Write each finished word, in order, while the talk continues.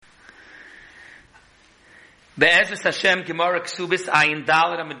Be'ezus Hashem, Gemara Kesubos, Ayin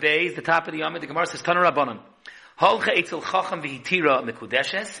Dalet Amud Beis, the top of the Yomid, the Gemara says, Tana Rabbanan, Holcha Eitzel Chacham V'Hitira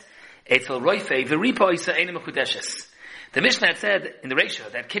Mekudeshes, Eitzel Roifei V'Ripo Isa Eina Mekudeshes. The Mishnah had said in the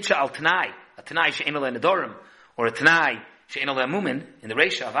Reisha that Kitcha al Tanai, a Tanai She'ena Le Nedorim, or a Tanai She'ena Le Hamumin, in the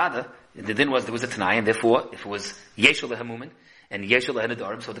Reisha of Ada, the din was there was a Tanai, and therefore, if it was Yeshua Le Hamumin, and Yeshua Le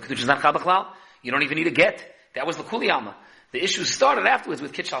Nedorim, so the Kedusha is not Chal B'Chlal, you don't even need a get. That was the Kuli Alma. The issue started afterwards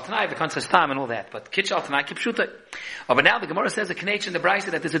with Kitch al Tanai, the Kansas Tam and all that. But Kitch al Tanai, Kipshuta. Oh, but now the Gemara says a Knech in the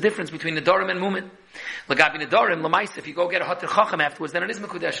Brisa that there's a difference between Nedorim and Mumin. Lagabi Nedorim, Lamaisa, if you go get a Hotter Chacham afterwards, then it is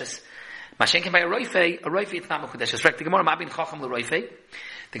Mekudeshes. Mashenkin by a Roifei, it's not Mekudeshes. Correct, the Gemara, Mabin Chacham L'Roifei.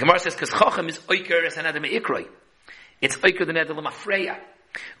 The Gemara says, because Chacham is Oiker as another Me'ikroi. It's Oiker the Neder L'Mafreya.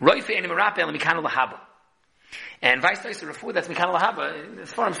 Roifei and Merape and Mikana L'Haba. And vice versa, refuah that's mikana lahaba. The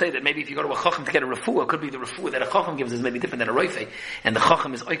Sfarim say that maybe if you go to a chacham to get a refuah, it could be the refuah that a chacham gives is maybe different than a roifei, and the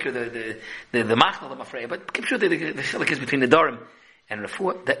chacham is oiker the machnal the mafreya. But keep sure the chilik is between nedarim and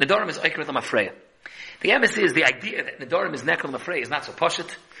refuah. That nedarim is oiker the mafreya. The embassy is the idea that nedarim is nekal mafreya is not so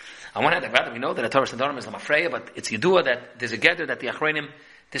poshut. On one hand, I'd rather we know that a Torah nedarim is the mafreya, but it's yidua that there's a gather that the achronim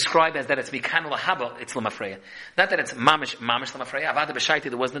describe as that it's mikana lahaba, it's lamafreya. Not that it's mamish lamafreya. Avada b'shaiti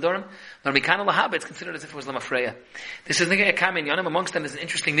there was nedorim, but mikana lahaba it's considered as if it was lamafreya. This is nigay akam in yonim. Amongst them is an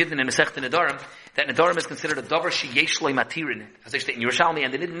interesting nidin in Masechta Nedarim that nedorim is considered a davar sheyesh loy matirin. As I state in Yerushalmi,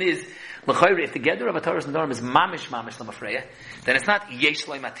 and the nidin is l'chayre if the gather of a Torah's nedorim is mamish lamafreya, then it's not yesh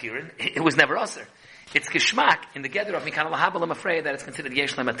loy matirin. It was never aser. It's kishmak in the gather of mikana lahaba lamafreya that it's considered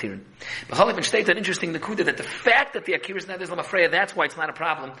yesh lamatirin. But Chalif states an interesting nekuda that the fact that the akir is not is lamafreya, that's why it's not a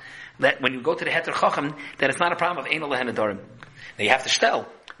problem. That when you go to the heter chacham, that it's not a problem of ein lehen nedarim. Now you have to shtel.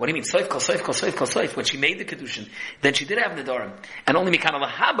 What do you mean? Soif kol soif kol soif kol soif. When she made the kedushin, then she did have nedarim, and only mikana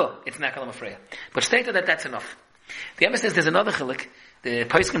lahaba it's not lamafreya. But stated that that's enough. The Emma says there's another chilik. The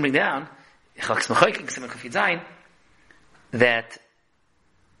Pais can bring down that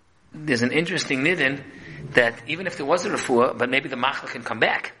there's an interesting nidin that even if there was a refuah, but maybe the machal can come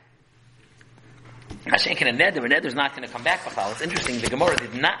back. Hashem can a neder is not going to come back. It's interesting. The Gemara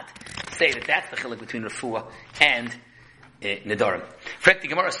did not say that that's the chiluk between refuah and nedarim. Frek the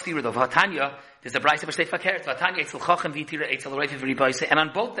Gemara stira of Hatanya. There's a brayse of state fakert. Hatanya etzel chachem v'itira etzel roife v'ribayse, and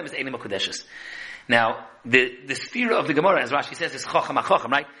on both of them is elim kodeshes. Now the stira of the Gemara, as Rashi says, is chacham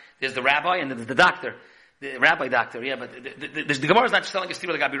achacham. Right? There's the rabbi and there's the doctor. The rabbi doctor, yeah, but the Gemara is not just telling us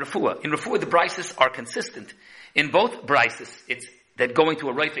stira l'gabi refuah. In refuah, the brises are consistent. In both brises, it's that going to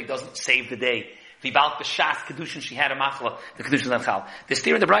a roifik doesn't save the day. V'balt b'shas kedushin she had a machla, the kedushin is not chal. The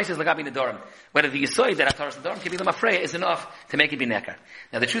stira of the brises l'gabi nedarim. Whether the yisoid that ataras nedarim can be l'mafreya is enough to make it be nekar.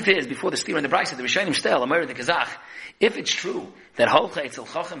 Now the truth is, before the stira in the brises, the rishonim stel amar the kazach. If it's true that holcha etzel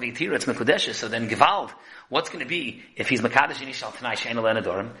chacham v'itira it's mekudeshes, so then gewald. What's going to be if he's Makadash Inishal Tanai She'ena Le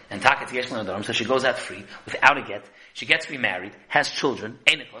Nedorim and Takat Yesh Le Nedorim, so she goes out free without a get, she gets remarried, has children,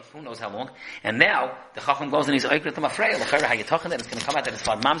 Einikot, who knows how long, and now the Chacham goes and he's Oikret L'Mafreya, L'Chayra how you talking that it's going to come out that it's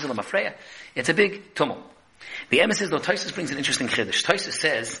Fad Mamzel L'Mafreya. It's a big tumult. The Emma says, though, Tosis brings an interesting chiddush. Tosis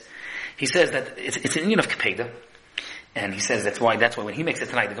says, he says that it's an union of Kepeda, and he says that's why when he makes it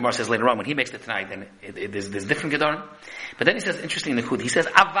tonight, the Gemara says later on, when he makes it tonight, then there's different Gedarim. But then he says, interesting in the Kud, he says,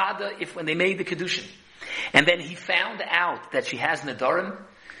 Avada, if when they made the Kedushin, and then he found out that she has Nedarim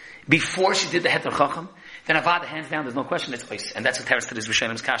before she did the Heter Chacham, then Avada, hands down, there's no question it's Ois. And that's what Teres to this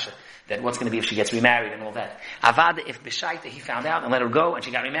Rishonim's Kasha, that what's going to be if she gets remarried and all that. Avada, if B'shaita he found out and let her go and she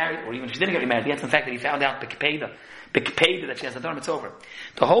got remarried, or even if she didn't get remarried, yet the fact that he found out B'kepeda that she has Nedarim, it's over.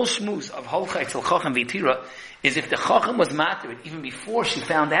 The whole shmuz of Holcha Etzel Chacham V'Tira is if the Chacham was matter even before she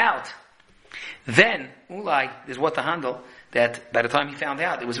found out, then, Ulai, there's what to handle, that by the time he found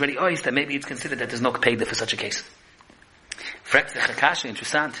out, it was already ois, that maybe it's considered that there's no kpeda for such a case. Frek the Chakashi,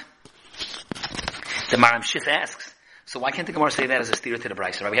 interessant. The Maram Shif asks, so why can't the Gemara say that as a steer to the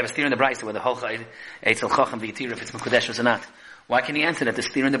Brisa? Right? We have a steer in the Brisa where the Holcha Eitzel Chacham V'Yitira, if it's Mekudesh or not. Why can he answer that the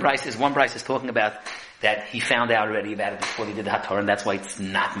steer in the Brisa is one Brisa is talking about that he found out already about it before he did the Hator, and that's why it's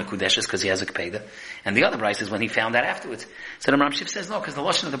not Mekudeshes because he has a Kpeda. And the other Brisa is when he found out afterwards. So the Maram Shif says no, because the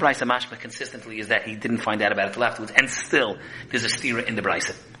Lashon of the Brisa Mashma consistently is that he didn't find out about it till afterwards, and still there's a steer in the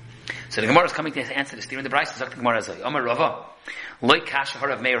Brisa. So the Gemara is coming to answer the steer in the Brisa. Zok the Gemara Zay, Amar Rava, Loi Kasha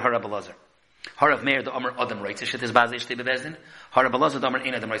Harav Meir Harav Elazar. Harav Meir the Amar Adam Reitzer Shit is Bazir Shtei Bebezdin. Harav Elazar the Amar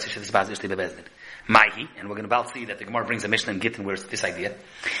Ein Adam Reitzer Shit is Bazir Shtei Bebezdin. Maihi, and we're going to about see that the Gemara brings a Mishnah in Gittin where it's this idea.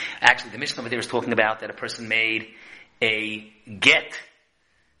 Actually, the Mishnah over there is talking about that a person made a get,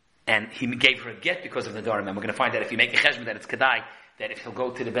 and he gave her a get because of the Nedarim. And we're going to find that if you make a cheshbon that it's Kedai, that if he'll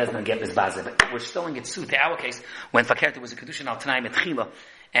go to the Bezdin and get this Bazir. But we're still in Gitsu to our case, when Fakert was a Kedushin al Tanai Metchila,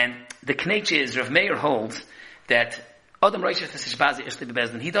 and the Knech is, Rav Meir holds that Adam Rosh Hashanah Ishli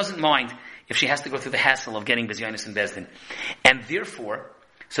Bezdin. He doesn't mind if she has to go through the hassle of getting Bezyonis in Bezdin. And therefore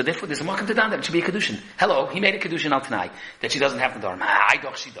there's a Makam to Dan that it should be a Kedushin. Hello, he made a Kedushin al Tanai that she doesn't have the Dharm. I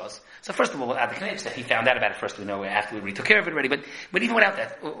thought she does. So first of all, at the Kneips that he found out about it first, we know after we took care of it already, but even without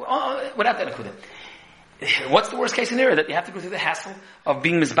that Nakuda. What's the worst case scenario? That you have to go through the hassle of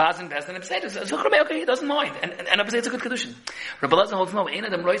being Mizbaz and Bezdin and say, okay, he doesn't mind. And obviously it's a good Kedushin. Rabbi Lazar holds no, Ein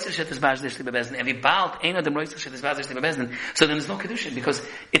Adam Roitzer Shet Izbaz Dishli Bebezdin, and Vibalt Ein Adam Roitzer Shet Izbaz Dishli Bebezdin. So then there's no Kedushin, because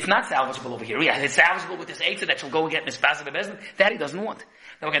it's not salvageable over here. Yeah, it's salvageable with this Eitzah that she'll go and get Mizbaz Bebezdin. That he doesn't want.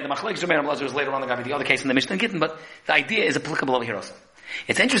 Now again, the Machlek Zermeir and Lazar is later on the other case in the Mishnah Gittin, but the idea is applicable over here also.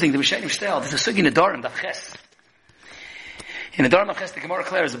 It's interesting, the Rishonim Shtel, there's a Sugi in the Dorim, Daf Ches. In the Dorim Daf Ches, the Gemara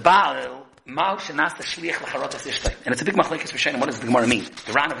declares, Baal, Mao Shenasta Shliach Lacharotas Ishtay. And it's a big machlekes Rishonim. What does the Gemara mean?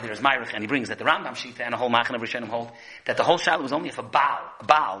 The Ran over there is Myrich, and he brings that the Rambam Shita and a whole Machan of Rishonim hold that the whole shadow was only if a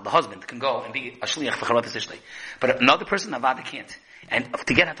Baal, the husband, can go and be a Shliach Lacharotas Ishtay. But another person, Avada, can't. And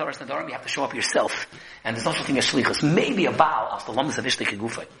to get Hataras Nadarim, you have to show up yourself. And there's no such thing as Shlichus. Maybe a Baal, after Lamas of Ishtay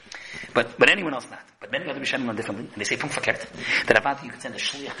Kegufay. But anyone else not. But many other Rishonim learn differently. And they say, Punkt Fakert, that Avada, you could send a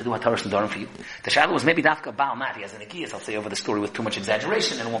Shliach to do Hataras Nadarim for you. The shadow was maybe Dafka Baal, not. He has an Agiyas, I'll say over the story with too much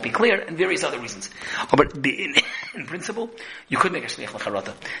exaggeration, and it won't be clear, and various other reasons. Oh, but in principle, you could make a Shliach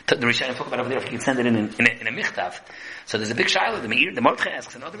Lacharata. The Rishonim talk about over there, if you can send it in a Michtav. So there's a big Shiloh, the Mordechai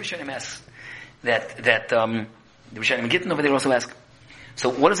asks, and other Rishonim asks, that the Rishonim Gittin over there also ask, so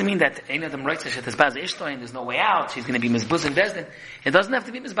what does it mean that Ein Adam Roitzer Shet Izbaz Ishtoin, there's no way out, she's going to be Mizbuz in Bezdin? It doesn't have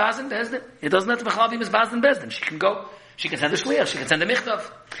to be Mizbaz in Bezdin. It doesn't have to be Mizbaz in Bezdin. She can go, she can send a Shliach, she can send a Michtav.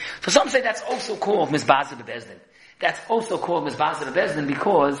 So some say that's also called Mizbaz in Bezdin. That's also called Mizbaz in Bezdin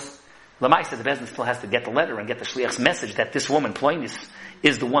because Lamaisa, the Bezdin still has to get the letter and get the Shliach's message that this woman, Ploinis,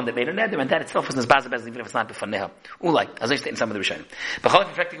 is the one that made her neder, and that itself is Mizbaz in Bezdin, even if it's not B'faneha. Ulai, as I state in some of the Rishonim. But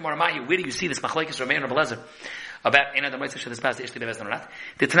where do you see this Machlokes Rameir and Rabbi Lezer about Ein Adam Roitzer Shet Izbaz Ishli Bebezdin or not?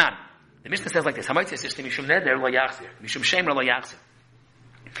 The Tanan. The Mishnah says like this: Hamaitzias Ishli Mishum Neder Lo Yachzir, Mishum Shemer Lo Yachzir.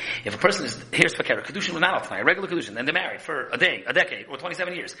 If a person is, here's Fakera, Kedushin was not al a regular Kedushin, and they're married for a day, a decade, or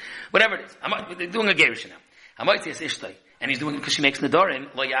 27 years, whatever it is. They're doing a Gerush now. Hamaitzias Ishli, and he's doing it because she makes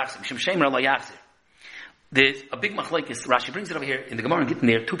Nedarim Lo Yachzir, Mishum Shemer Lo Yachzir. There's a big machlekes. Rashi brings it over here in the Gemara and Gittin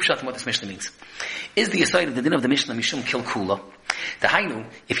there. Two pshatim what this Mishnah means. Is the aside of the din of the Mishnah Mishum Kilkula? The Hainu,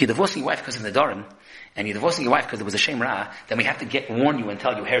 if you're divorcing your wife because of the Nedarim, and you're divorcing your wife because there was a Shem Ra, then we have to warn you and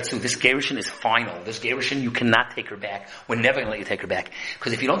tell you, Herzl, this Gerushin is final. This Gerushin, you cannot take her back. We're never going to let you take her back.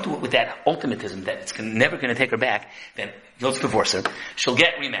 Because if you don't do it with that ultimatism, that it's never going to take her back, then you'll divorce her. She'll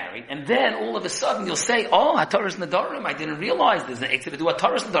get remarried. And then all of a sudden you'll say, oh, Hataras Nedarim, I didn't realize there's an Eitzah to do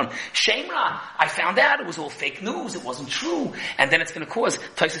Hataras Nedarim. Shem Ra, I found out it was all fake news, it wasn't true. And then it's going to cause,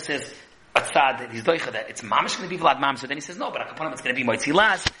 Taisa says, that he's doicha that it's mamish going to be vlad mam. So then he says no, but akaponim it's going to be moitzi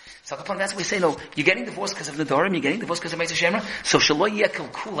las. So akaponim that's what we say no. You're getting divorced because of nedarim. You're getting divorced because of meitzah shemra. So shelo yekel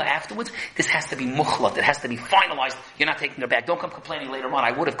kula afterwards. This has to be muchlat. It has to be finalized. You're not taking her back. Don't come complaining later on.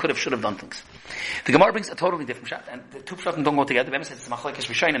 I would have, could have, should have done things. The Gemara brings a totally different shot, and the two pshatim don't go together. The Rebbe says it's machlokes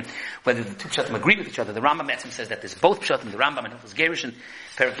rishonim whether the two pshatim agree with each other. The Rambam Etzim says that there's both pshatim. The Rambam and Hilchos Gerushin,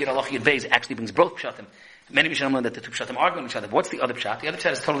 Perek Yud Halach Yud Beis actually brings both pshatim. Many Rishonim learn that the two pshatim argue with each other. What's the other pshat? The other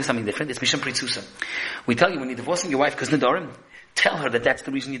pshat is totally something different. It's Mishum Pritzusa. We tell you when you're divorcing your wife because Nedarim, tell her that that's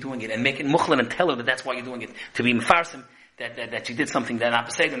the reason you're doing it, and make it muchlan and tell her that that's why you're doing it. To be mefarsim, that she did something that not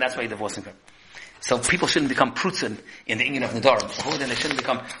besed, and that's why you're divorcing her. So people shouldn't become prutzim in the inyan of Nedarim. So then they shouldn't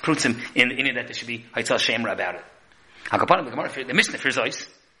become prutzim in the inyan that there should be haitzah shemra about it. Hakapanim the Gemara, the Mishnah for Zois.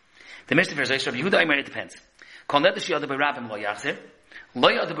 The Mishnah for Zois, Rabbi Yehuda Aimer, it depends. Kol neder sheyada b'rabim lo yachzir, lo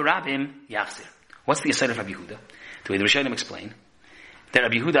yada b'rabim yachzir. What's the aside of Rabbi Yehuda? The way the Rishonim explain that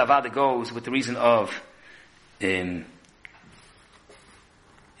Rabbi Yehuda Avada goes with the reason of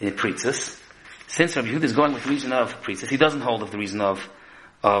Pritzis. Since Rabbi Yehuda is going with the reason of Pritzis, he doesn't hold of the reason of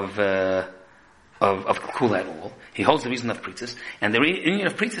Kula at all. He holds the reason of Pritzis, and the union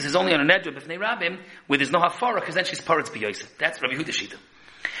of Pritzis is only on a nedra b'fnei Rabbim where there's no hafara because then she's paritz b'yosef. That's Rabbi Yehuda Shita.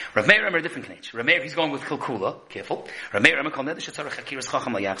 Rav Meir a different knech. Rav Meir, he's going with Kilkula. Careful. Rav Meir kol neder shetzarach hakiras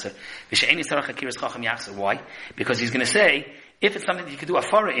chacham layachzer. V'she'eni tzarach hakiras chacham yachzer. Why? Because he's going to say, if it's something that you could do a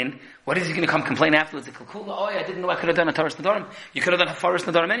farah in, what is he going to come complain afterwards? The Kilkula, oh, I didn't know I could have done a taras nadarim. You could have done a faras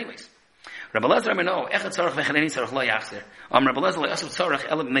nadarim anyways. Rabbi Lezer, no, echad tzarach v'echad tzarach lo yachzer. Rabbi Lezer lo yasuf tzarach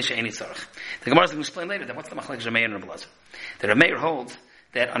ela b'nei she'eni tzarach. The Gemara is going to explain later that what's the machlek Rav Meir and Rabbi Lezer. The Rav Meir holds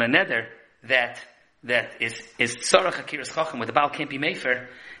that on a neder that is tzarach hakiras chacham where the Baal can't be mefer,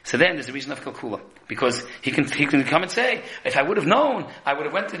 So then there's a reason of kalkula. Because he can come and say, if I would have known, I would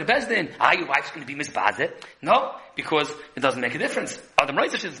have went to the Bezdin. Your wife's going to be misbazet. No, because it doesn't make a difference. Adam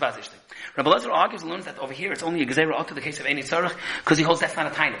Reiter is misbazet. Rabbi Lezer argues and learns that over here it's only a gezerah out to the case of Eini Tzarech, because he holds that's not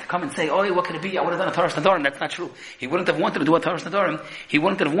a time. To come and say, what could it be? I would have done a Taras Nadarim. That's not true. He wouldn't have wanted to do a Taras Nadarim. He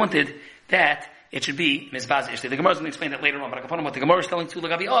wouldn't have wanted that it should be misbazet ishte. The Gemara is going to explain that later on, but what the Gemara is telling to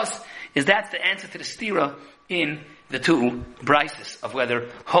Lagabi us is that's the answer to the stira in the two brises of whether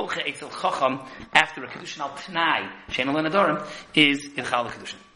Holche Eitzel Chacham after a Kedushin al Tnai Shein al Nadarim is in Chal Kedushin.